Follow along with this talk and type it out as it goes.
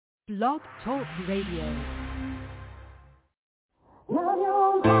Blog Talk Radio.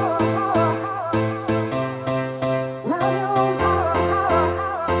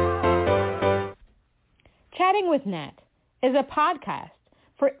 Chatting with Nat is a podcast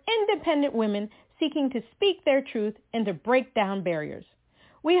for independent women seeking to speak their truth and to break down barriers.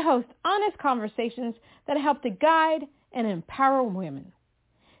 We host honest conversations that help to guide and empower women.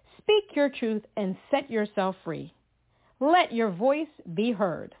 Speak your truth and set yourself free. Let your voice be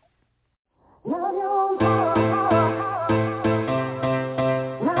heard. Hi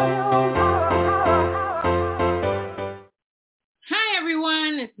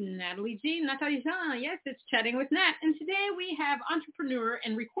everyone, it's Natalie G. Natalie Jean. Yes, it's Chatting with Nat. And today we have entrepreneur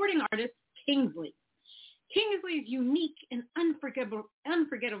and recording artist Kingsley. Kingsley's unique and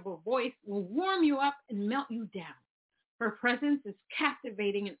unforgettable voice will warm you up and melt you down. Her presence is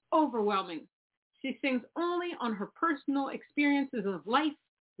captivating and overwhelming. She sings only on her personal experiences of life,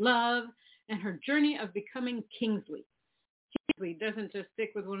 love, and her journey of becoming Kingsley. Kingsley doesn't just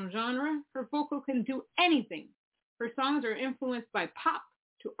stick with one genre. Her vocal can do anything. Her songs are influenced by pop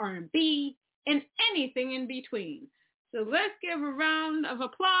to R&B and anything in between. So let's give a round of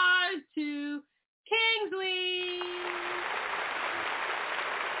applause to Kingsley.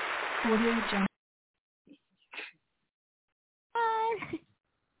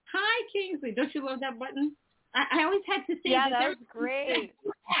 Hi, Kingsley. Don't you love that button? I always had to say yeah, that was great.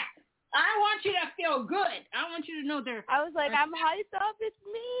 I want you to feel good. I want you to know I was like, I'm hyped up. It's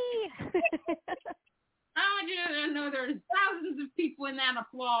me. I want you to know there's thousands of people in that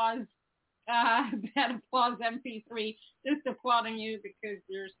applause MP3 just applauding you because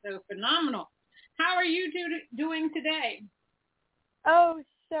you're so phenomenal. How are you doing today? Oh,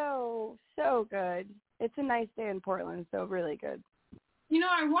 so good. It's a nice day in Portland, so really good. You know,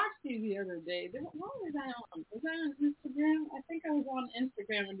 I watched you the other day. What was I on? Was I on Instagram? I think I was on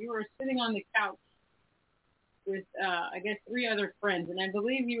Instagram, and you were sitting on the couch with, I guess, 3 other friends, and I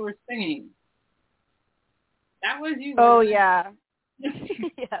believe you were singing. That was you. Oh, yeah.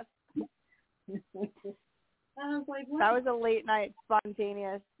 Yes. I was like, what? That was a late night,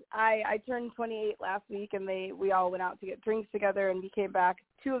 spontaneous. I turned 28 last week, and we all went out to get drinks together, and we came back.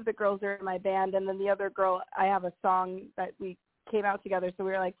 2 of the girls are in my band, and then the other girl, I have a song that we came out together, so we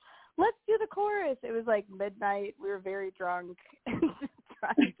were like, let's do the chorus. It was like midnight. We were very drunk and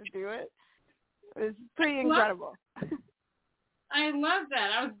trying to do it. It was pretty incredible. I love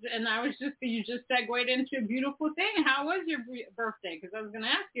that. You just segued into a beautiful thing. How was your birthday? Because I was going to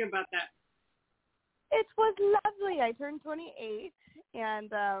ask you about that. It was lovely. I turned 28,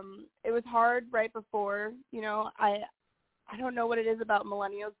 and it was hard right before. You know, I don't know what it is about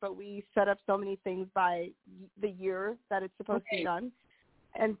millennials, but we set up so many things by the year that it's supposed to be done.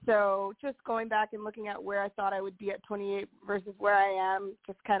 And so just going back and looking at where I thought I would be at 28 versus where I am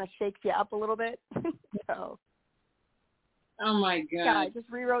just kind of shakes you up a little bit. So. Oh, my God. Yeah, I just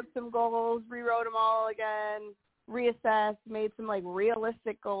rewrote some goals, rewrote them all again, reassessed, made some, like,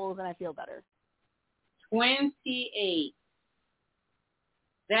 realistic goals, and I feel better. 28.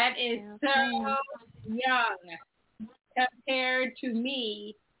 That is so young compared to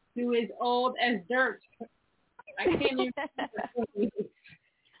me, who is old as dirt. I can't even.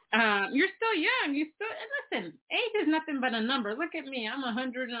 You're still young. Listen, age is nothing but a number. Look at me. I'm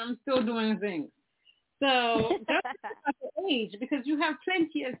 100 and I'm still doing things. So don't about the age, because you have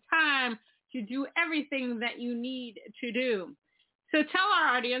plenty of time to do everything that you need to do. So tell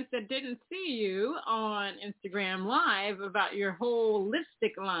our audience that didn't see you on Instagram Live about your whole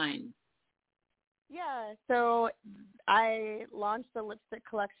lipstick line. Yeah, so I launched a lipstick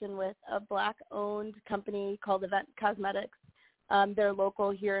collection with a Black-owned company called Event Cosmetics. They're local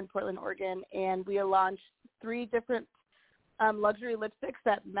here in Portland, Oregon, and we launched 3 different luxury lipsticks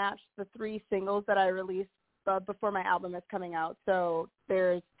that match the 3 singles that I released before my album is coming out. So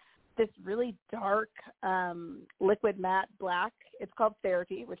there's this really dark liquid matte black. It's called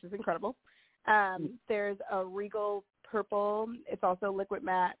Therapy, which is incredible. There's a regal purple. It's also liquid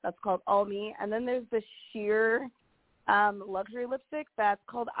matte. That's called All Me. And then there's this sheer luxury lipstick that's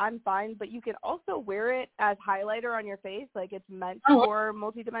called I'm Fine, but you can also wear it as highlighter on your face. Like, it's meant for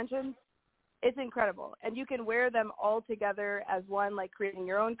multi-dimensions. It's incredible. And you can wear them all together as one, like creating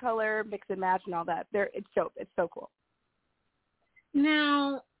your own color, mix and match and all that. It's so cool.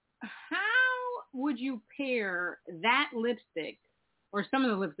 Now, how would you pair that lipstick or some of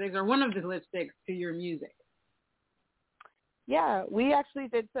the lipsticks or one of the lipsticks to your music? Yeah, we actually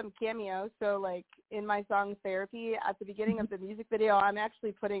did some cameos. So, like, in my song Therapy, at the beginning of the music video, I'm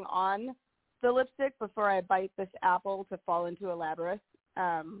actually putting on the lipstick before I bite this apple to fall into a labyrinth.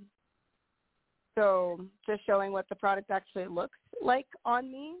 So just showing what the product actually looks like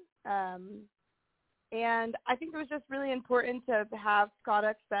on me. And I think it was just really important to have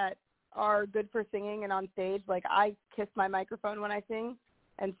products that are good for singing and on stage. Like, I kiss my microphone when I sing.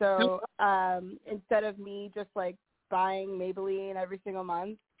 And so instead of me just, like, buying Maybelline every single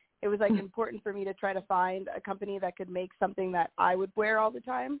month, it was, like, important for me to try to find a company that could make something that I would wear all the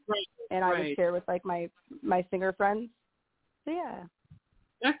time. Right. And I would share with, like, my singer friends. So, yeah.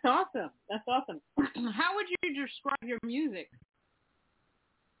 That's awesome. That's awesome. How would you describe your music?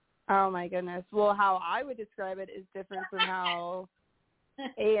 Oh, my goodness. Well, how I would describe it is different from how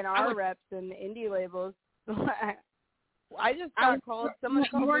A&R reps and indie labels. I just got someone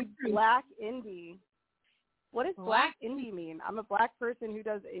called me Black Indie. What does Black Indie mean? I'm a Black person who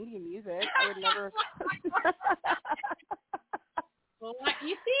does indie music. I would never. Well,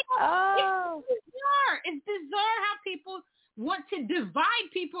 you see, it's bizarre how people want to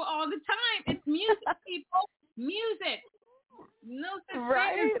divide people all the time. It's music, people. Music. No such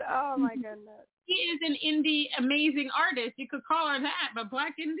right? thing. Oh, my goodness. She is an indie amazing artist. You could call her that, but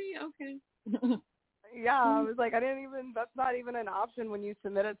Black Indie? Okay. Yeah, I was like, that's not even an option when you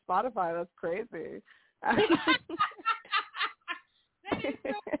submit at Spotify. That's crazy. That is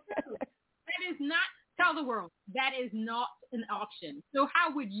so true. That is not, tell the world, that is not an option. So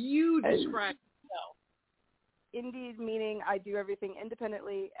how would you describe yourself? Indie meaning I do everything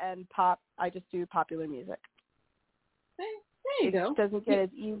independently, and pop, I just do popular music. There you go. It doesn't get as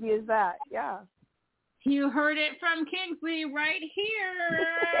easy as that. Yeah. You heard it from Kingsley right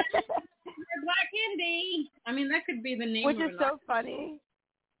here. Black Indie. I mean, that could be the name. Which is so funny.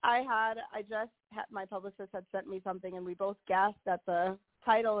 My publicist had sent me something, and we both gasped at the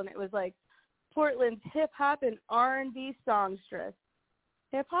title, and it was like Portland's hip hop and R&B songstress.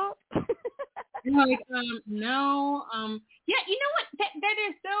 Hip hop? Like, no. Yeah, you know what? That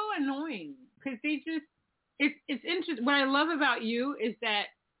is so annoying because they just. It's interesting. What I love about you is that,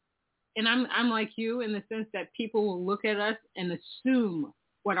 and I'm like you in the sense that people will look at us and assume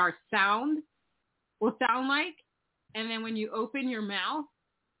what our sound will sound like, and then when you open your mouth,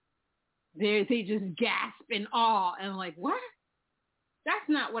 they just gasp in awe and like, what? That's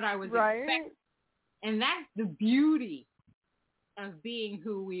not what I was expecting. And that's the beauty of being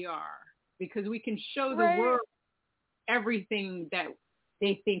who we are, because we can show the world everything that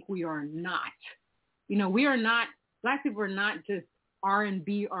they think we are not. You know, we are not, Black people are not just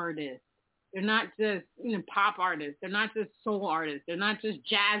R&B artists. They're not just, pop artists. They're not just soul artists. They're not just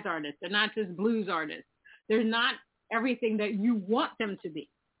jazz artists. They're not just blues artists. They're not everything that you want them to be.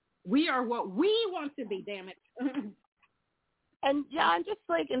 We are what we want to be, damn it. And just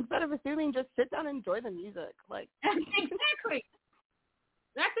like, instead of assuming, just sit down and enjoy the music. Like, exactly.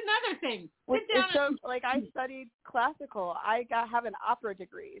 That's another thing. I studied classical. I have an opera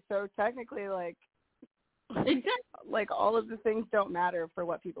degree. So technically, like, exactly. Like, all of the things don't matter for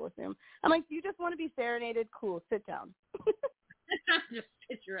what people assume. I'm like, you just want to be serenaded? Cool, sit down. Just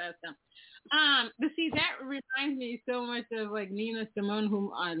sit your ass down. But see, that reminds me so much of like Nina Simone,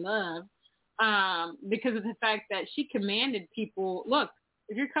 whom I love, because of the fact that she commanded people, look,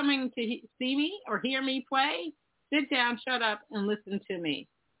 if you're coming to see me or hear me play, sit down, shut up, and listen to me.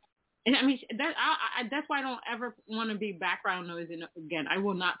 And I mean, that's why I don't ever want to be background noise again. I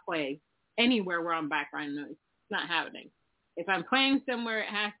will not play anywhere where I'm background noise. It's not happening. If I'm playing somewhere, it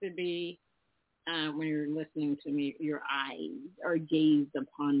has to be when you're listening to me, your eyes are gazed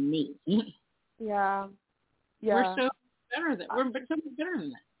upon me. Yeah. We're so better than so much better than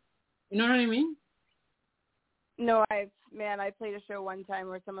that. You know what I mean? No, I played a show one time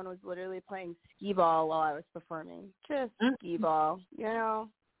where someone was literally playing skee ball while I was performing. Just skee ball, No.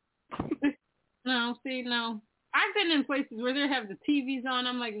 I've been in places where they have the TVs on.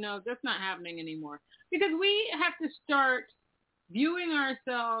 I'm like, no, that's not happening anymore. Because we have to start viewing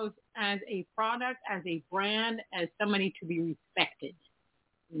ourselves as a product, as a brand, as somebody to be respected.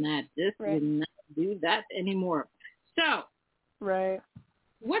 And that this will not do that anymore. So,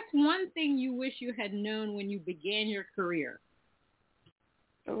 what's one thing you wish you had known when you began your career?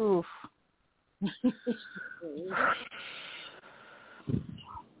 Oof.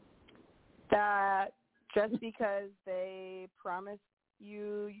 That just because they promise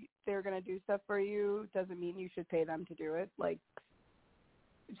you they're going to do stuff for you doesn't mean you should pay them to do it. Like,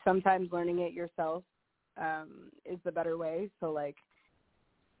 sometimes learning it yourself is the better way. So, like,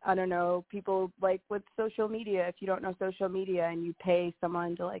 I don't know, people, like, with social media, if you don't know social media and you pay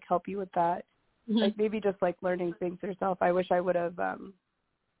someone to, like, help you with that, like, maybe just, like, learning things yourself. I wish I would have,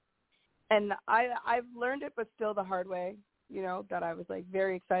 and I've learned it, but still the hard way, that I was, like,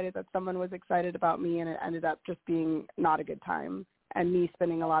 very excited that someone was excited about me, and it ended up just being not a good time, and me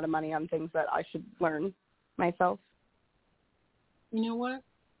spending a lot of money on things that I should learn myself. You know what?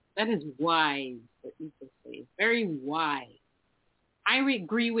 That is wise, what you just say. Very wise. I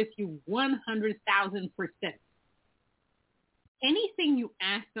agree with you 100,000%. Anything you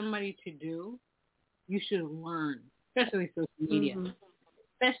ask somebody to do, you should learn, especially social media,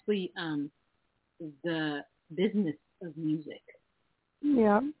 especially the business of music.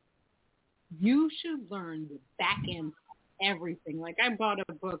 Yeah. You should learn the back end of everything. Like I bought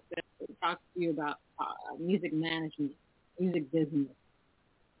a book that talks to you about music management, music business.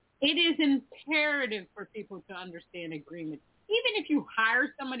 It is imperative for people to understand agreement. Even if you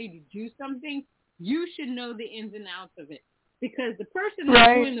hire somebody to do something, you should know the ins and outs of it. Because the person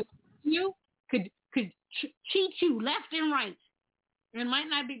that's doing the you could cheat you left and right and might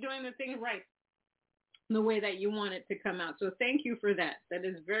not be doing the thing right the way that you want it to come out. So thank you for that. That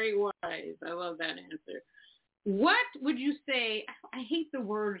is very wise. I love that answer. What would you say? I hate the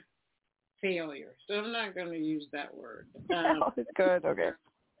word failure, so I'm not going to use that word. It's good. Okay.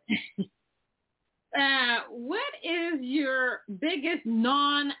 What is your biggest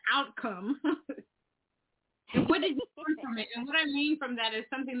non-outcome? And what did you learn from it? And what I mean from that is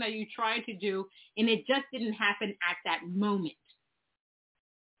something that you tried to do and it just didn't happen at that moment.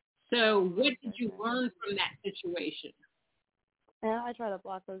 So what did you learn from that situation? Yeah, I try to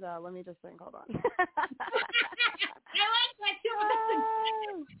block those out. Let me just think. Hold on. I like that too. I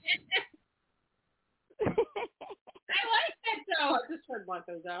like that though. I just try to block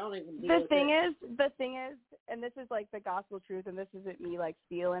those out. I don't even do the thing is, and this is like the gospel truth, and this isn't me like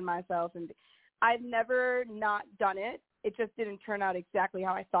feeling myself, and I've never not done it. It just didn't turn out exactly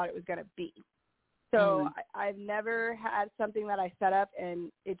how I thought it was going to be. So I've never had something that I set up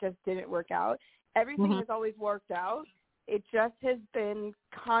and it just didn't work out. Everything has always worked out. It just has been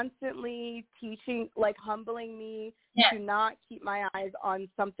constantly teaching, like humbling me to not keep my eyes on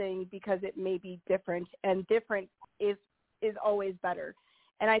something because it may be different, and different is always better.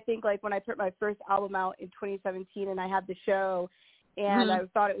 And I think like when I put my first album out in 2017 and I had the show and I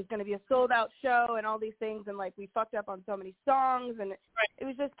thought it was going to be a sold out show and all these things, and like we fucked up on so many songs and it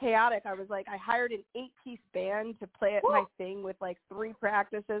was just chaotic. I was like, I hired an 8-piece band to play at my thing with like 3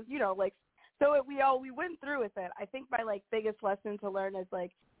 practices, you know, like, so we went through with it. I think my like biggest lesson to learn is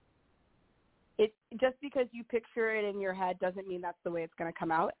like, it just because you picture it in your head doesn't mean that's the way it's going to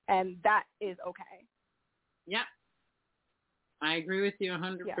come out, and that is okay. Yeah, I agree with you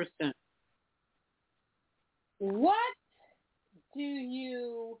 100%. Yeah. What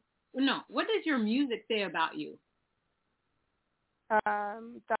does your music say about you?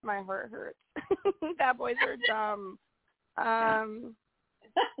 That my heart hurts. That boys are dumb. I'm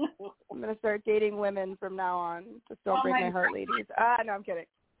going to start dating women from now on. Just don't break my heart, ladies. No, I'm kidding.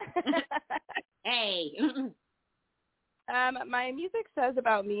 Hey. My music says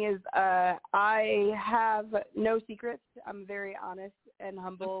about me is I have no secrets. I'm very honest and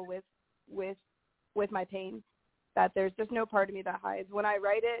humble with my pain. That there's just no part of me that hides. When I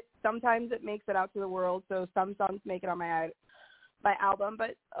write it, sometimes it makes it out to the world. So some songs make it on my album,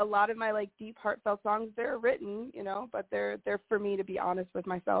 but a lot of my like deep heartfelt songs, they're written, you know, but they're for me to be honest with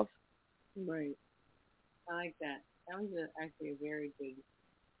myself. Right. I like that. That was actually a very good.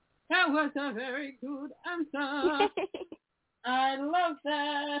 That was a very good answer. I love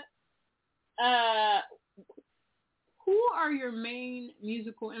that. Who are your main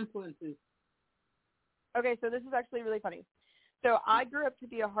musical influences? Okay, so this is actually really funny. So I grew up to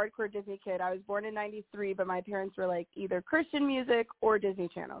be a hardcore Disney kid. I was born in 93, but my parents were like either Christian music or Disney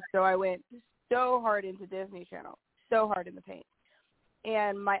Channel. So I went so hard into Disney Channel, so hard in the paint.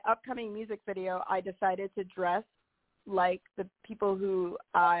 And my upcoming music video, I decided to dress like the people who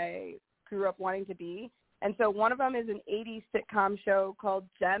I grew up wanting to be. And so one of them is an 80s sitcom show called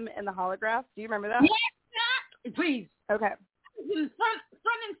Gem and the Holographs. Do you remember that? Yes, please. Okay. In front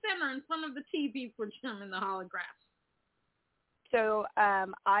and center in front of the TV for Gem and the Holographs. So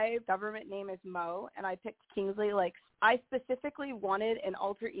government name is Mo, and I picked Kingsley. Like, I specifically wanted an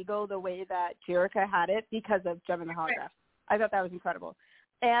alter ego the way that Jerica had it because of Gem and the Holographs. I thought that was incredible.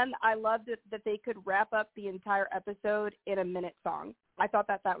 And I loved it that they could wrap up the entire episode in a minute song. I thought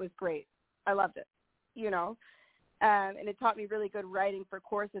that was great. I loved it, you know. And it taught me really good writing for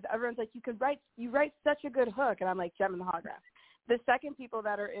choruses. Everyone's like, you write such a good hook. And I'm like, Gem and the Holographs. The second people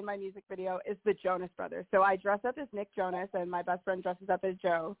that are in my music video is the Jonas Brothers. So I dress up as Nick Jonas, and my best friend dresses up as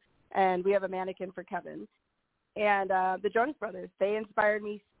Joe, and we have a mannequin for Kevin. And the Jonas Brothers, they inspired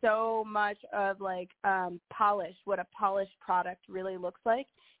me so much of like polish, what a polished product really looks like,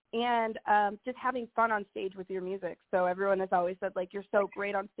 and just having fun on stage with your music. So everyone has always said, like, you're so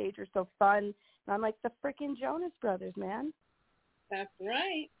great on stage, you're so fun. And I'm like, the freaking Jonas Brothers, man. That's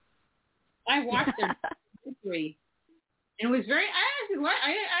right. I watched them. And it was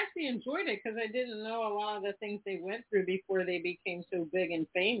I actually enjoyed it because I didn't know a lot of the things they went through before they became so big and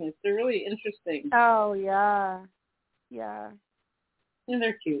famous. They're really interesting. Oh, yeah. Yeah. And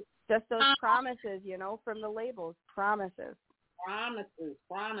they're cute. Just those promises, from the labels. Promises. Promises.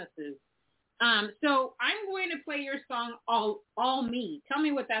 So I'm going to play your song, All Me. Tell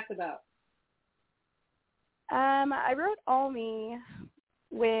me what that's about. I wrote All Me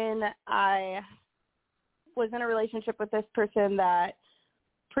when I was in a relationship with this person that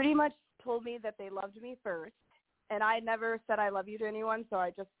pretty much told me that they loved me first. And I never said I love you to anyone, so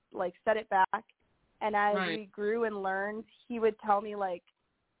I just, said it back. And as we grew and learned, he would tell me,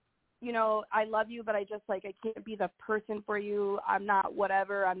 I love you, but I just, I can't be the person for you. I'm not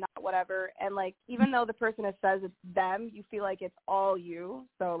whatever. And, even though the person says it's them, you feel like it's all you.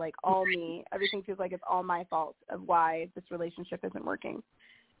 So, all me. Everything feels like it's all my fault of why this relationship isn't working.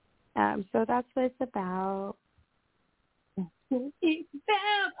 So that's what it's about.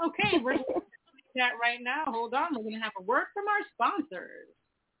 Okay, we're going to do that right now. Hold on. We're going to have a word from our sponsors.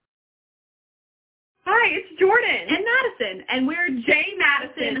 Hi, it's Jordan and Madison, and we're Jay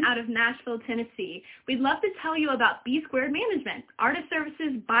Madison out of Nashville, Tennessee. We'd love to tell you about B Squared Management, artist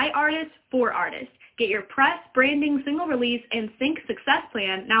services by artists for artists. Get your press, branding, single release, and sync success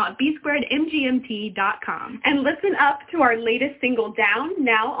plan now at bsquaredmgmt.com. And listen up to our latest single, Down,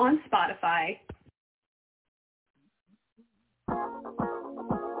 now on Spotify.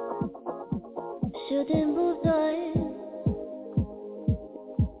 Should've moved on,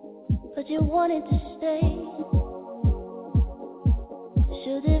 but you wanted to stay.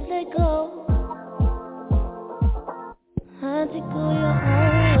 Should've let go, had to go your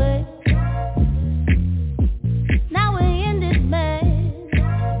own way. Now we're in this mess,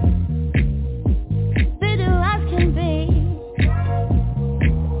 bitter as can be.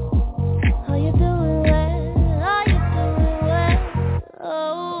 Are you doing well? Are you doing well?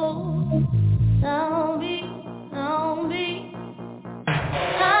 Oh, don't be.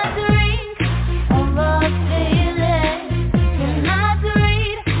 Not to read all my feelings, and not to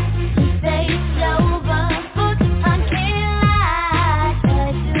read to stay sober, but I can't lie,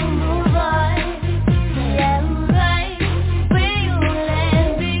 try to move on. Yeah, right, where you let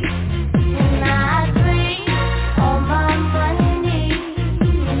me, and I read all my money,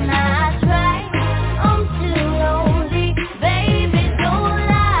 and I try, I'm too lonely, baby, don't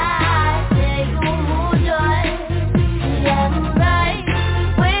lie, say you moved on. Yeah, right,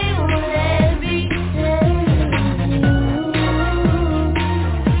 where you let me,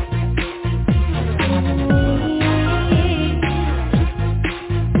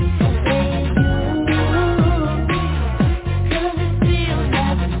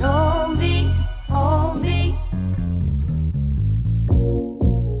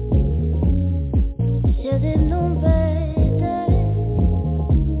 should've known better,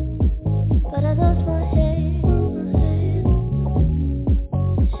 but I lost my head.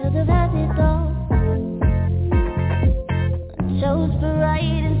 Should've had it all, chose the right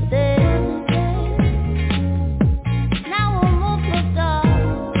instead. Now I'm off my door,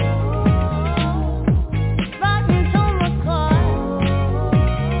 riding to my car.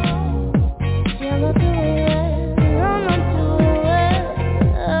 See, I'm not doing well, I'm not doing well.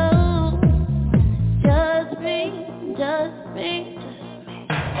 Oh, just me.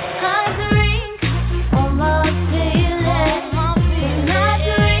 Hard to read all my feelings, not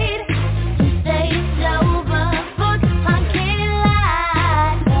to read to stay sober, but I can't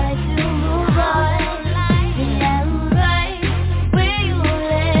lie, try to move on. Yeah, right, where you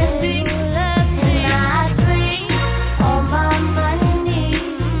let me, and I read all my money,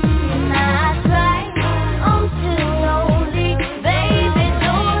 and I try, I'm too lonely, baby,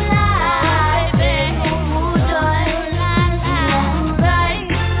 don't lie, baby, moved on. Yeah, right,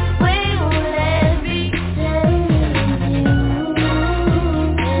 where you let me,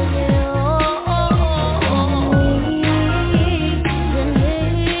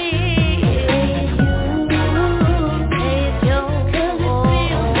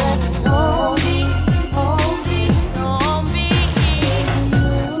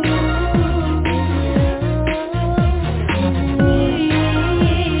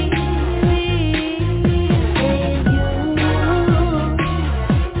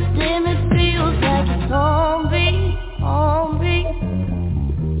 damn, it feels like it's on me.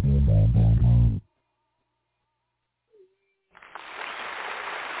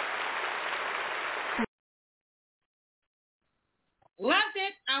 Loved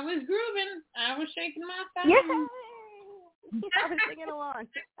it. I was grooving. I was shaking my thumb. Yay! I was singing along.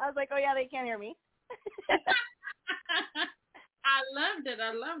 I was like, oh, yeah, they can't hear me. I loved it.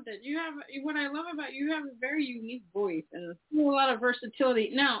 I loved it. You have what I love about you. You have a very unique voice and a lot of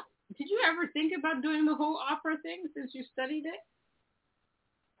versatility. Now, did you ever think about doing the whole opera thing since you studied it?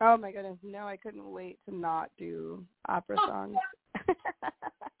 Oh my goodness, no, I couldn't wait to not do opera songs.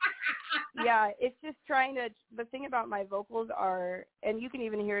 Yeah, it's just the thing about my vocals are, and you can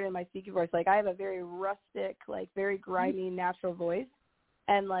even hear it in my speaking voice, like I have a very rustic, like very grimy, natural voice,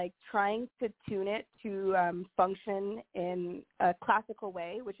 and like trying to tune it to function in a classical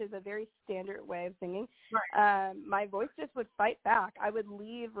way, which is a very standard way of singing. Right. My voice just would fight back. I would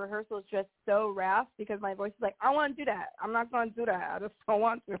leave rehearsals just so rasped because my voice is like, I want to do that. I'm not going to do that. I just don't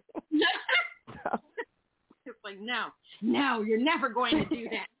want to. So. It's like, no, you're never going to do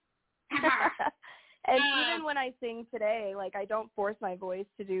that. And even when I sing today, like I don't force my voice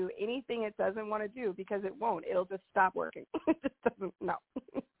to do anything it doesn't want to do because it won't. It'll just stop working. It just doesn't. No.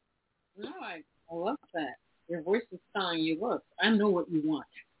 No, I love that. Your voice is telling you, look, I know what you want.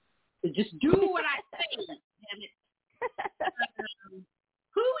 So just do what I say. Damn it.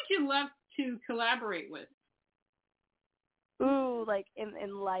 Who would you love to collaborate with? Ooh, like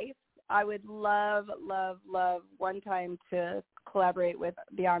in life, I would love one time to collaborate with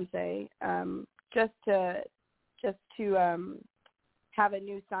Beyonce. Just to have a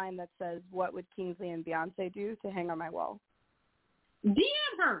new sign that says, what would Kingsley and Beyonce do, to hang on my wall.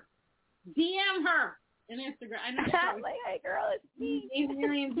 DM her on Instagram. I know like, hey girl, it's me.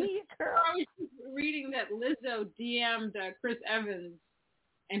 Me, girl. I was reading that Lizzo DM'd Chris Evans,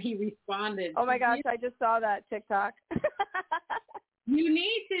 and he responded. Oh my gosh, I just saw that TikTok. You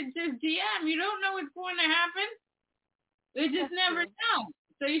need to just DM. You don't know what's going to happen. They just never know.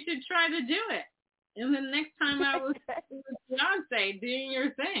 So you should try to do it. And the next time I was with Beyonce doing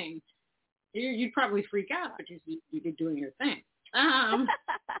your thing, you'd probably freak out, but you're doing your thing. I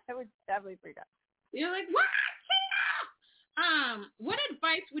would definitely freak out. You're like, what? What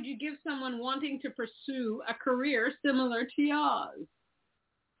advice would you give someone wanting to pursue a career similar to yours?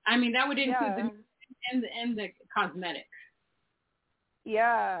 I mean, that would include the music and the cosmetics.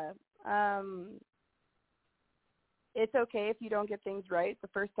 Yeah. It's okay if you don't get things right the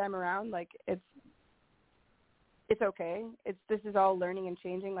first time around. Like it's okay. This is all learning and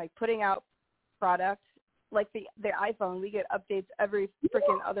changing. Like putting out products, like the iPhone, we get updates every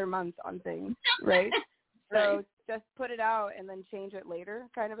freaking other month on things, right? So just put it out and then change it later,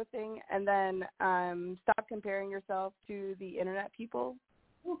 kind of a thing. And then stop comparing yourself to the internet people.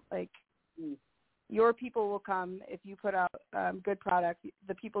 Like your people will come if you put out good products.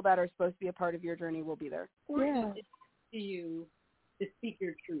 The people that are supposed to be a part of your journey will be there. Yeah. To you to speak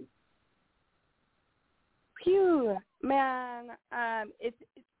your truth. Phew, man, it's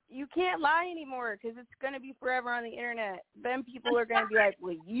you can't lie anymore because it's going to be forever on the internet. Then people are going to be like,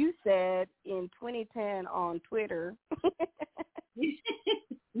 well, you said in 2010 on Twitter.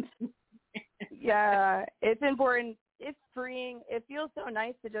 Yeah, it's important. It's freeing. It feels so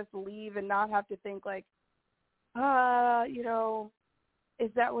nice to just leave and not have to think like, is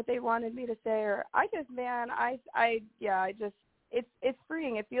that what they wanted me to say? Or it's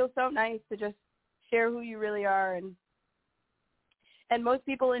freeing. It feels so nice to just share who you really are, and most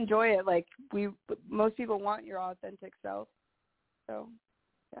people enjoy it. Like most people want your authentic self. So,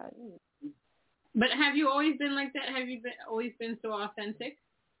 yeah. But have you always been like that? Have you always been so authentic?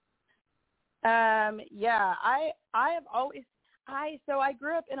 Yeah, I have always. So I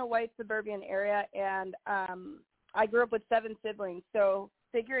grew up in a white suburban area, and I grew up with 7 siblings. So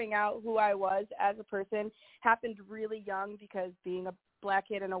figuring out who I was as a person happened really young because being a Black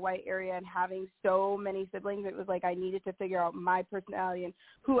kid in a white area and having so many siblings, it was like I needed to figure out my personality and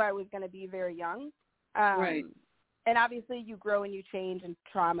who I was going to be very young. Right. And obviously you grow and you change and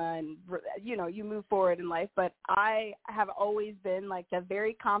trauma and, you move forward in life. But I have always been like the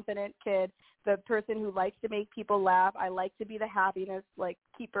very confident kid, the person who likes to make people laugh. I like to be the happiness, like,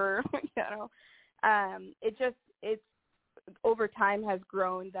 keeper, It's over time has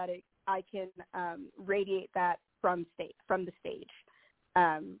grown that I can radiate that from the stage.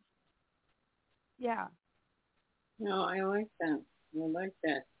 Yeah. No, I like that.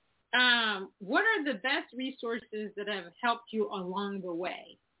 What are the best resources that have helped you along the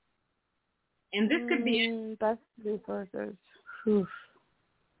way? And this could be best resources.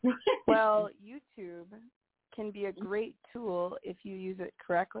 Well, YouTube can be a great tool if you use it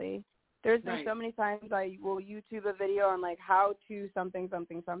correctly. There's been so many times I will YouTube a video on like how to something.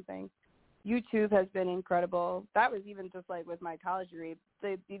 YouTube has been incredible. That was even just like with my college degree.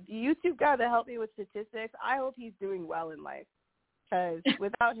 The YouTube guy that helped me with statistics, I hope he's doing well in life because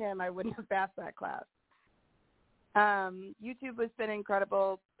without him, I wouldn't have passed that class. YouTube has been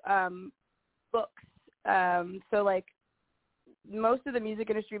incredible. Books. So like most of the music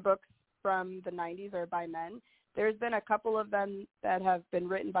industry books from the 90s are by men. There's been a couple of them that have been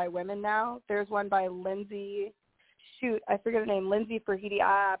written by women now. There's one by Lindsay, I forget her name, Lindsay Ferhidi.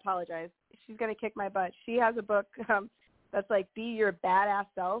 I apologize. She's going to kick my butt. She has a book that's like Be Your Badass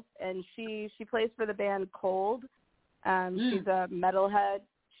Self, and she plays for the band Cold. She's a metalhead.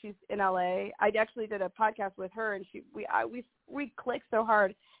 She's in LA. I actually did a podcast with her, and we clicked so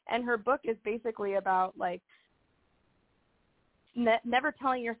hard. And her book is basically about like never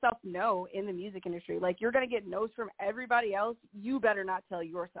telling yourself no in the music industry. Like, you're going to get no's from everybody else. You better not tell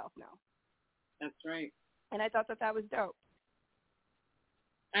yourself no. That's right. And I thought that was dope.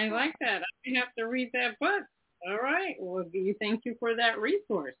 I like that. I have to read that book. All right. Well, thank you for that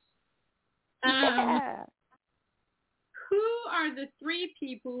resource. Yeah. Who are the 3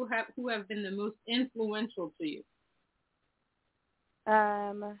 people who have been the most influential to you?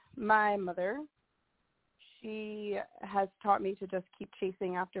 My mother. She has taught me to just keep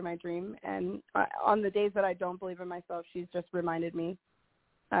chasing after my dream. And on the days that I don't believe in myself, she's just reminded me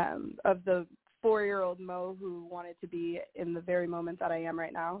of the 4-year-old Mo who wanted to be in the very moment that I am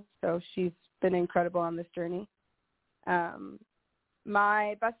right now. So she's been incredible on this journey.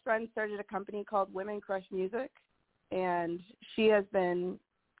 My best friend started a company called Women Crush Music, and she has been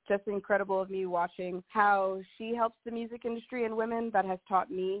just incredible of me watching how she helps the music industry and women. That has taught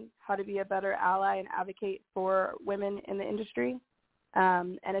me how to be a better ally and advocate for women in the industry.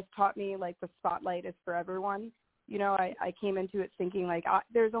 And it's taught me, like, the spotlight is for everyone. You know, I came into it thinking, like,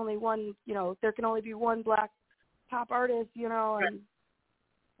 there's only one, you know, there can only be one Black pop artist, you know, and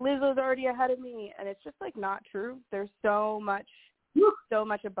Lizzo's already ahead of me. And it's just, like, not true. There's so much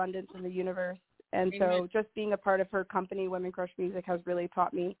abundance in the universe. And so just being a part of her company, Women Crush Music, has really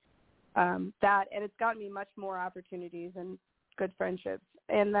taught me that. And it's gotten me much more opportunities and good friendships.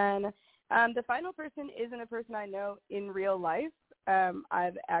 And then the final person isn't a person I know in real life.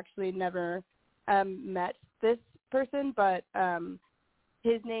 I've actually never met this person, but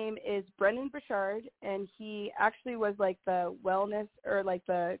his name is Brendan Burchard, and he actually was like the wellness or like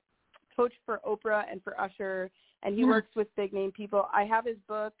the coach for Oprah and for Usher, and he works with big name people. I have his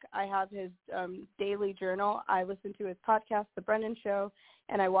book. I have his daily journal. I listen to his podcast, The Brendan Show,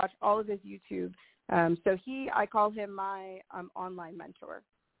 and I watch all of his YouTube. So I call him my online mentor.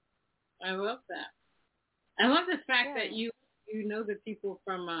 I love that. I love the fact that you know the people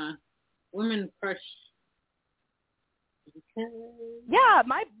from Women Crush. Yeah,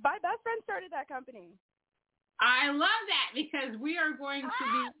 my best friend started that company. I love that because we are going to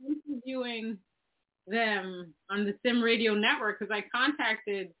be interviewing them on the Sim Radio Network because I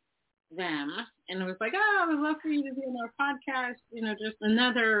contacted them and it was like, I would love for you to be on our podcast. You know, just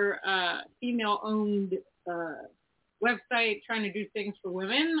another female-owned website trying to do things for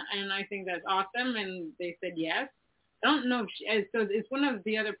women, and I think that's awesome. And they said yes. I don't know if so it's one of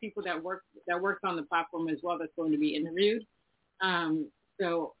the other people that works on the platform as well that's going to be interviewed.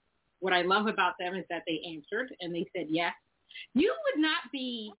 So what I love about them is that they answered and they said yes. You would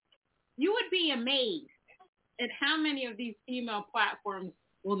be amazed at how many of these female platforms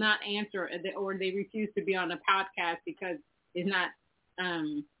will not answer or they refuse to be on a podcast because it's not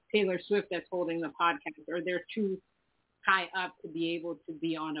Taylor Swift that's holding the podcast or they're too high up to be able to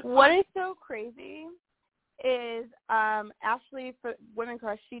be on a podcast. What is so crazy is Ashley for Women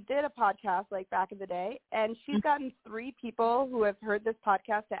Crush, she did a podcast like back in the day, and she's gotten 3 people who have heard this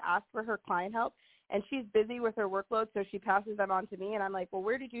podcast to ask for her client help, and she's busy with her workload, so she passes them on to me, and I'm like, well,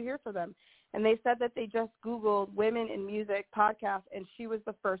 where did you hear from them? And they said that they just Googled Women in Music podcast, and she was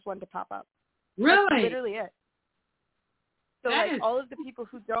the first one to pop up. Really? That's literally it. So all of the people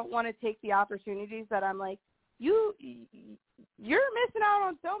who don't want to take the opportunities that I'm like, you're missing out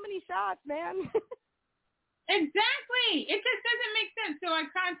on so many shots, man. Exactly. It just doesn't make sense. So I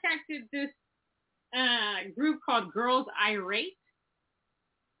contacted this group called Girls Irate.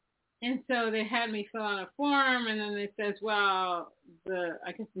 And so they had me fill out a form, and then it says, well,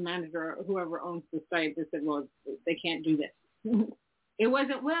 I guess the manager or whoever owns the site, they said, well, they can't do this. It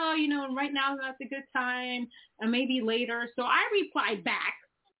wasn't, well, you know, right now is not a good time, and maybe later. So I replied back,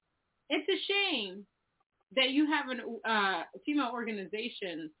 it's a shame that you have a female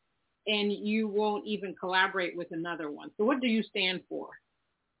organization and you won't even collaborate with another one. So what do you stand for?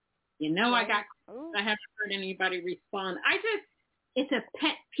 You know, I haven't heard anybody respond. It's a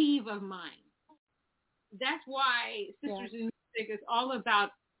pet peeve of mine. That's why Sisters in Music is all about,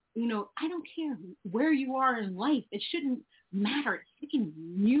 you know, I don't care where you are in life. It shouldn't matter. It's freaking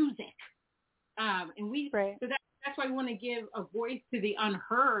music. So that's why we want to give a voice to the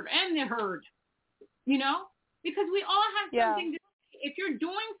unheard and the heard, you know, because we all have something to. If you're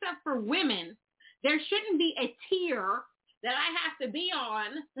doing stuff for women, there shouldn't be a tier that I have to be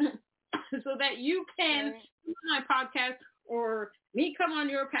on so that you can do my podcast or me come on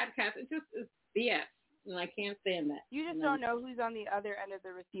your podcast. It's just it's BS, and I can't stand that. You just don't know who's on the other end of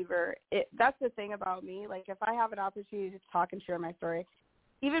the receiver. That's the thing about me. Like, if I have an opportunity to talk and share my story,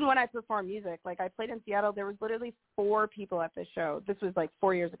 even when I perform music, like I played in Seattle, there was literally 4 people at this show. This was like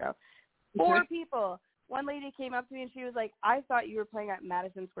 4 years ago. 4 people. One lady came up to me and she was like, I thought you were playing at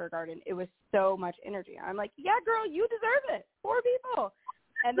Madison Square Garden. It was so much energy. I'm like, yeah, girl, you deserve it. 4 people.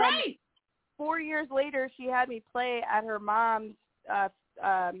 And then 4 years later, she had me play at her mom's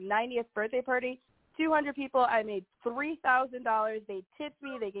 90th birthday party. 200 people. I made $3,000. They tipped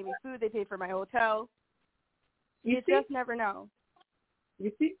me. They gave me food. They paid for my hotel. You just never know.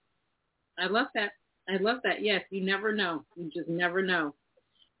 You see? I love that. I love that. Yes, you never know. You just never know.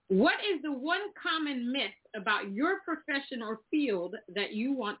 What is the one common myth about your profession or field that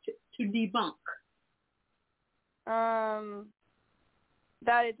you want to debunk?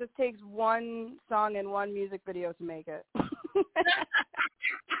 That it just takes one song and one music video to make it.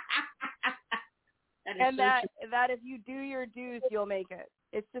 And that if you do your dues, you'll make it.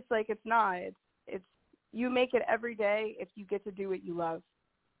 It's just like it's not. It's you make it every day if you get to do what you love.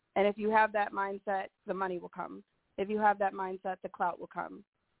 And if you have that mindset, the money will come. If you have that mindset, the clout will come.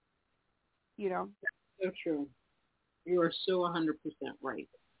 You know? So true. You are so 100% right.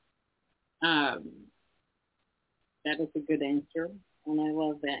 That is a good answer, and I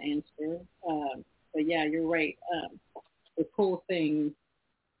love that answer. But yeah, you're right. The cool thing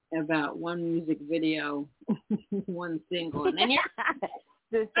about one music video, one single, and then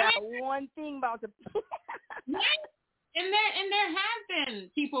just that one thing about the. And there have been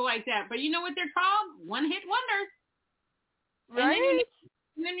people like that, but you know what they're called? One-hit wonders. Right.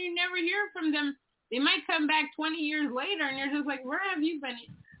 And then you never hear from them. They might come back 20 years later, and you're just like, where have you been?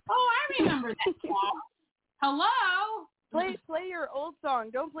 Oh, I remember that song. Hello? Play your old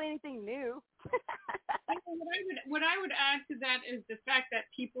song. Don't play anything new. What I would add to that is the fact that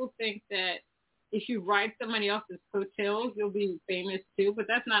people think that if you ride somebody else's coattails, you'll be famous too, but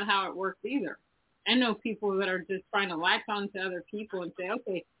that's not how it works either. I know people that are just trying to latch on to other people and say,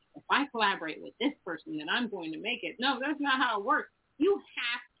 okay, if I collaborate with this person, then I'm going to make it. No, that's not how it works. You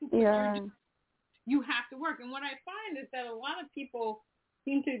have to you have to work. And what I find is that a lot of people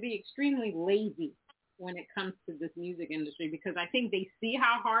seem to be extremely lazy when it comes to this music industry because I think they see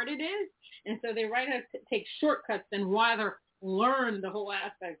how hard it is, and so they rather take shortcuts than rather learn the whole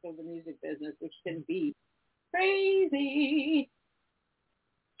aspects of the music business, which can be crazy.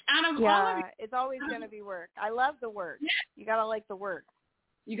 It's always going to be work. I love the work. Yeah. You got to like the work.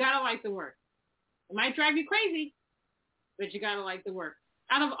 You got to like the work. It might drive you crazy, but you got to like the work.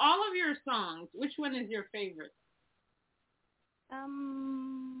 Out of all of your songs, which one is your favorite?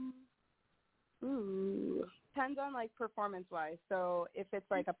 Depends on like performance wise. So if it's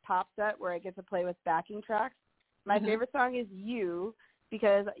like a pop set where I get to play with backing tracks, my favorite song is You,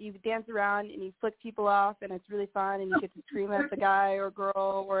 because you dance around and you flick people off and it's really fun and you get to scream at the guy or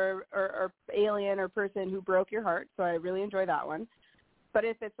girl or alien or person who broke your heart. So I really enjoy that one. But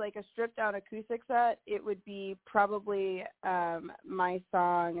if it's like a stripped down acoustic set, it would be probably my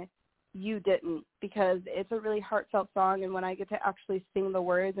song You Didn't, because it's a really heartfelt song, and when I get to actually sing the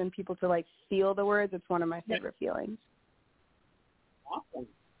words and people to like feel the words, it's one of my favorite feelings. Awesome.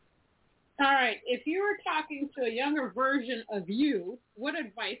 All right. If you were talking to a younger version of you, what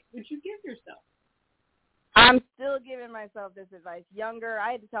advice would you give yourself? I'm still giving myself this advice. Younger,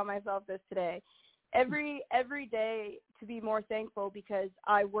 I had to tell myself this today. Every day to be more thankful because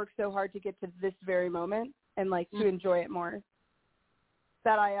I worked so hard to get to this very moment and like to enjoy it more.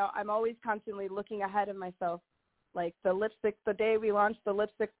 That I'm always constantly looking ahead of myself. Like the lipstick, the day we launched the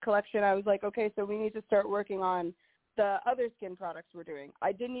lipstick collection, I was like, okay, so we need to start working on the other skin products we're doing.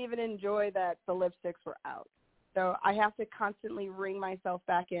 I didn't even enjoy that the lipsticks were out. So I have to constantly ring myself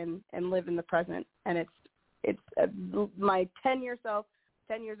back in and live in the present. And it's my 10-year self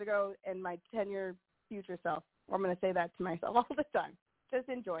 10 years ago and my 10-year future self. I'm going to say that to myself all the time. Just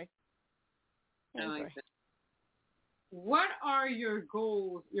enjoy. I like that. What are your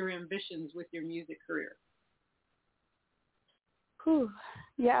goals, your ambitions with your music career?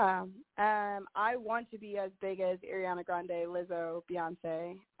 Yeah. I want to be as big as Ariana Grande, Lizzo,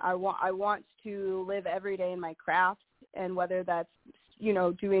 Beyonce. I want to live every day in my craft, and whether that's,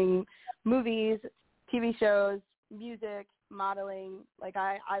 doing movies, TV shows, music, modeling. Like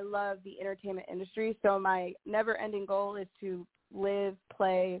I love the entertainment industry, so my never-ending goal is to live,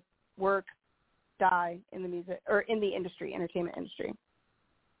 play, work, die in the music or in the industry, entertainment industry.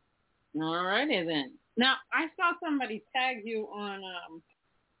 All righty then. Now, I saw somebody tag you on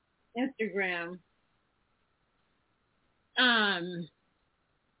Instagram Are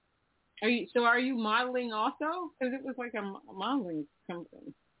you modeling also? Because it was like a modeling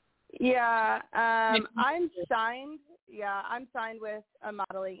company. Yeah, I'm signed. Yeah, I'm signed with a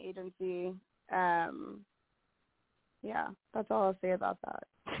modeling agency. Yeah, that's all I'll say about that.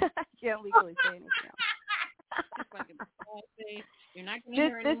 I can't legally say anything else. You're not going to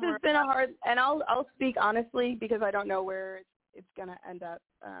hear This has been a hard, and I'll speak honestly because I don't know where it's going to end up.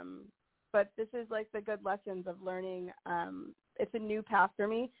 But this is like the good lessons of learning. It's a new path for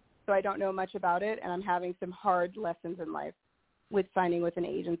me, so I don't know much about it, and I'm having some hard lessons in life with signing with an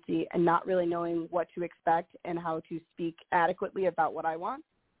agency and not really knowing what to expect and how to speak adequately about what I want.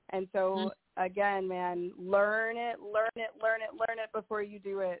 And so, again, man, learn it before you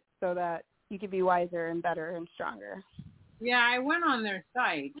do it so that you can be wiser and better and stronger. Yeah, I went on their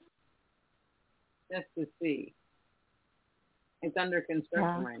site just to see. It's under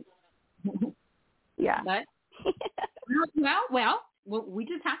construction right now. Yeah. But, well, we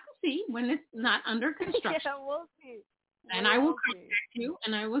just have to see when it's not under construction. Yeah, we'll see. And I will contact you,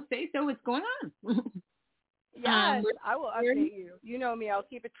 and I will say, so what's going on? Yes, I will update you. You know me. I'll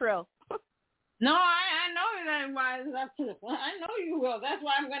keep it trill. No, I know that. Why that's I know you will. That's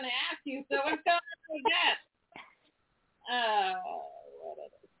why I'm going to ask you. So what's going on with that?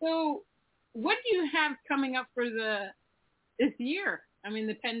 So what do you have coming up for this year? I mean,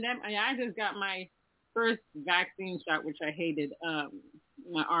 the pandemic. I just got my first vaccine shot, which I hated.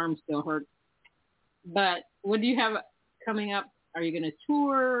 My arm still hurts. But what do you have coming up? Are you going to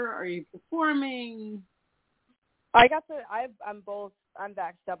tour? Are you performing? I'm both. I'm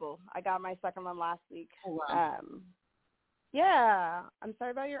vaxxed double. I got my second one last week. Oh, wow. Yeah. I'm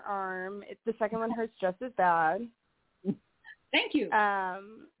sorry about your arm. The second one hurts just as bad. Thank you.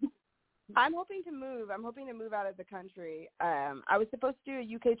 I'm hoping to move. I'm hoping to move out of the country. I was supposed to do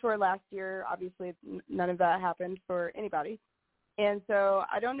a UK tour last year. Obviously, none of that happened for anybody. And so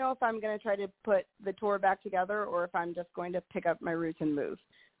I don't know if I'm going to try to put the tour back together or if I'm just going to pick up my roots and move.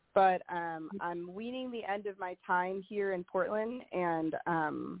 But I'm weaning the end of my time here in Portland and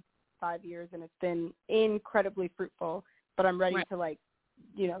 5 years, and it's been incredibly fruitful. But I'm ready to,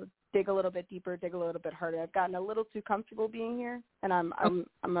 dig a little bit deeper, dig a little bit harder. I've gotten a little too comfortable being here, and I'm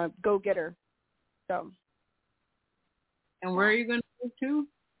a go-getter. So. And where are you going to move to?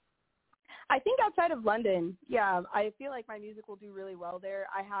 I think outside of London, yeah. I feel like my music will do really well there.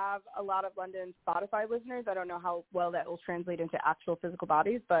 I have a lot of London Spotify listeners. I don't know how well that will translate into actual physical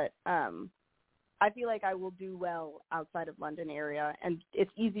bodies, but I feel like I will do well outside of London area, and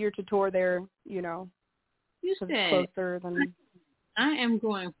it's easier to tour there, You said it's closer than. I am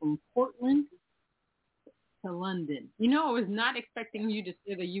going from Portland to London. I was not expecting you to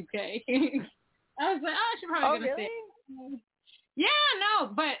say the UK. I was like, I should probably really? say it. Yeah,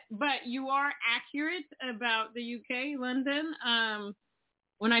 no, but you are accurate about the UK, London.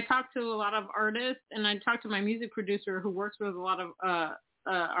 When I talk to a lot of artists, and I talk to my music producer who works with a lot of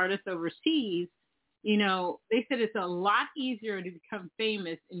artists overseas, they said it's a lot easier to become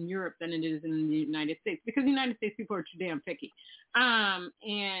famous in Europe than it is in the United States because the United States people are too damn picky.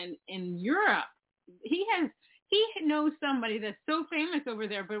 And in Europe, he knows somebody that's so famous over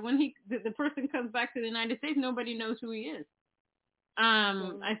there, but when the person comes back to the United States, nobody knows who he is.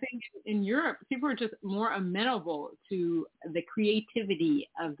 I think in Europe, people are just more amenable to the creativity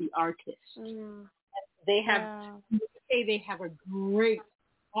of the artist. They have, they have a great,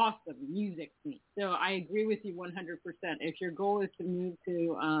 awesome music scene. So I agree with you 100%. If your goal is to move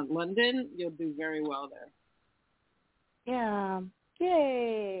to London, you'll do very well there. Yeah.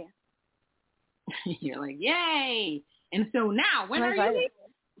 Yay. You're like, yay. And so now, when are you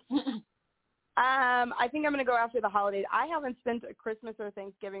leaving? I think I'm going to go after the holidays. I haven't spent a Christmas or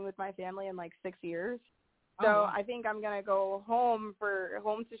Thanksgiving with my family in like 6 years. So I think I'm going to go home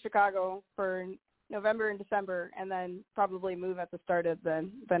to Chicago for November and December, and then probably move at the start of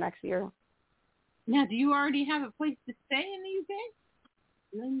the next year. Now, do you already have a place to stay in the UK?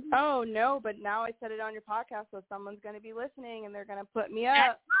 London? Oh, no, but now I said it on your podcast, so someone's going to be listening, and they're going to put me up.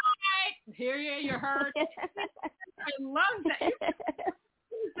 That's right. Here you heard. I love that.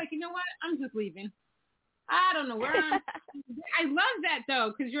 It's like, you know what? I'm just leaving. I don't know where I'm. I love that,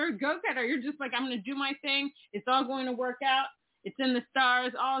 though, because you're a go-getter. You're just like, I'm going to do my thing. It's all going to work out. It's in the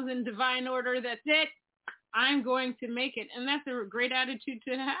stars. All's in divine order. That's it. I'm going to make it. And that's a great attitude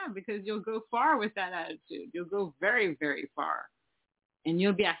to have because you'll go far with that attitude. You'll go very, very far. And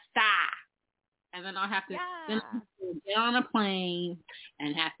you'll be a star. And then I'll have to get on a plane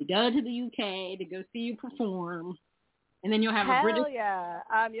and have to go to the UK to go see you perform. And then you'll have a British... Hell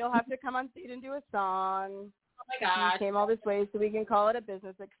yeah. You'll have to come on stage and do a song. Oh, my gosh. We came all this way so we can call it a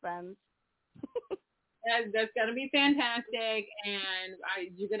business expense. That's going to be fantastic. And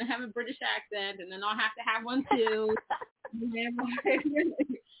you're going to have a British accent, and then I'll have to have one too.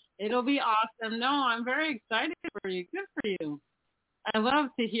 It'll be awesome. No, I'm very excited for you. Good for you. I love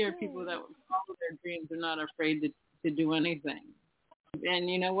to hear people that follow their dreams are not afraid to do anything. And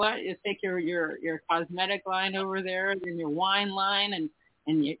you know what? You take your cosmetic line over there, and your wine line,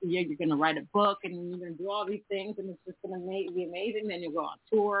 and you're going to write a book, and you're going to do all these things, and it's just going to be amazing. Then you'll go on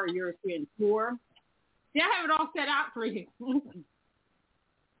tour, a European tour. Yeah, I have it all set out for you.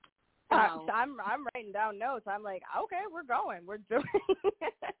 I'm writing down notes. I'm like, okay, we're going. We're doing it.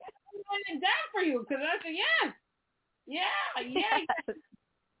 I'm writing it down for you because I said yes. Yeah.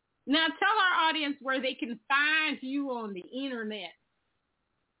 Now tell our audience where they can find you on the internet.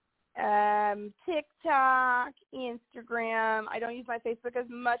 TikTok, Instagram. I don't use my Facebook as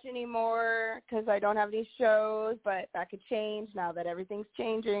much anymore because I don't have any shows, but that could change now that everything's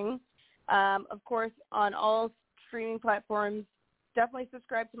changing. Of course, on all streaming platforms, definitely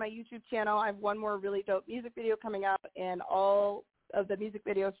subscribe to my YouTube channel. I have one more really dope music video coming out, and all of the music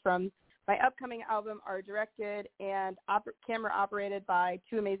videos from my upcoming album are directed and camera operated by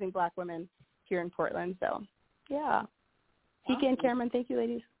two amazing Black women here in Portland. So, yeah. Tika and Cameron, thank you,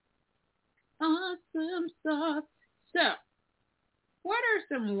 ladies. Awesome stuff. So, what are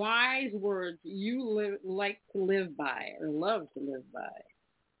some wise words you like to live by or love to live by?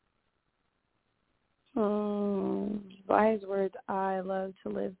 Wise words I love to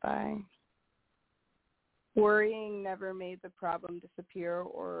live by. Worrying never made the problem disappear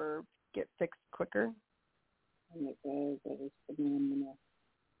or get fixed quicker. Oh my God, that is phenomenal.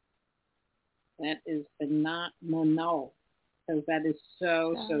 That is phenomenal. Because that is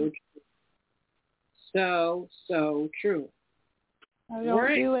so true. So true. Oh,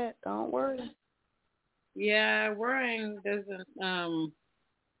 don't do it. Don't worry. Yeah, worrying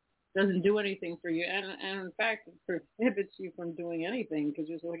doesn't do anything for you, and in fact, it prohibits you from doing anything because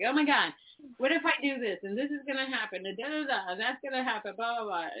you're like, oh my God, what if I do this and this is gonna happen, and and that's gonna happen, blah blah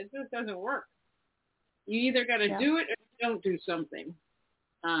blah. It just doesn't work. You either gotta do it or you don't do something,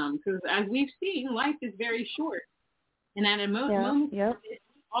 because as we've seen, life is very short, and at a moment,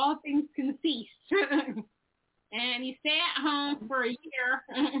 all things can cease, and you stay at home for a year,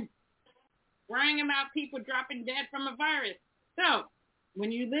 worrying about people dropping dead from a virus. So, when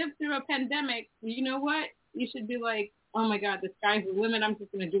you live through a pandemic, you know what? You should be like, oh my God, the sky's the limit. I'm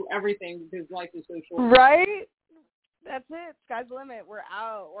just going to do everything because life is so short. Right? That's it. Sky's the limit. We're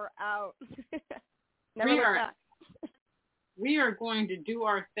out. Never look back. We are going to do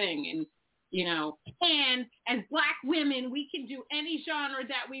our thing. And as Black women, we can do any genre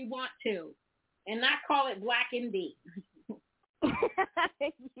that we want to and not call it Black indie.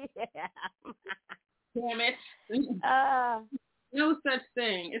 Yeah. Damn it. No such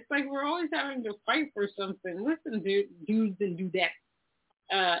thing. It's like we're always having to fight for something. Listen, dudes and dudettes.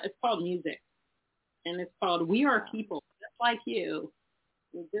 It's called music. And it's called We Are People, just like you.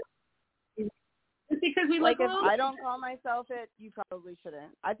 Just because we like if I don't call myself it, you probably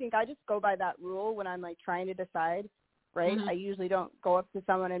shouldn't. I think I just go by that rule when I'm like trying to decide, right? Mm-hmm. I usually don't go up to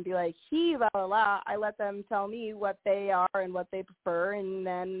someone and be like, he, la, la, la. I let them tell me what they are and what they prefer, and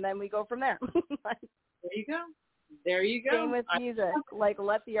then we go from there. There you go. Same with music. Like,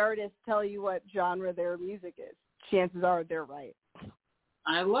 let the artist tell you what genre their music is. Chances are they're right.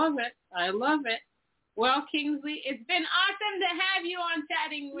 I love it. Well, Kingsley, it's been awesome to have you on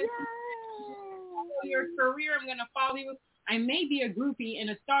Chatting with your career. I'm going to follow you. I may be a groupie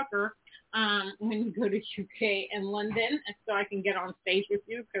and a stalker when you go to UK and London, so I can get on stage with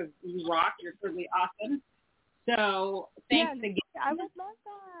you because you rock. You're really awesome. So thanks again. I would love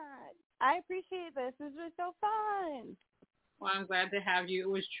that. I appreciate this. This was so fun. Well, I'm glad to have you. It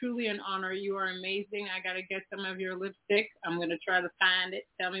was truly an honor. You are amazing. I got to get some of your lipstick. I'm going to try to find it.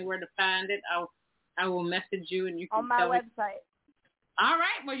 Tell me where to find it. I will message you and you can on my website. All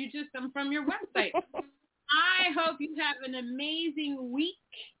right. Well, you just come from your website. I hope you have an amazing week,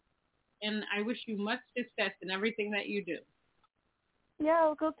 and I wish you much success in everything that you do. Yeah,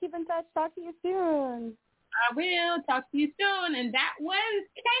 we'll go keep in touch. Talk to you soon. I will. Talk to you soon. And that was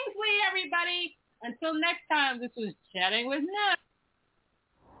Kingsley, everybody. Until next time, this was Chatting with Nat.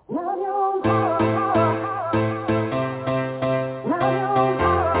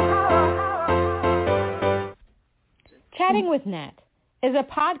 Chatting with Nat is a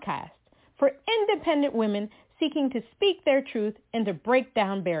podcast for independent women seeking to speak their truth and to break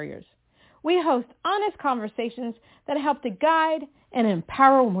down barriers. We host honest conversations that help to guide and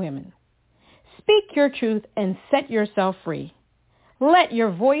empower women. Speak your truth and set yourself free. Let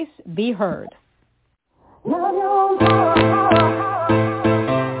your voice be heard.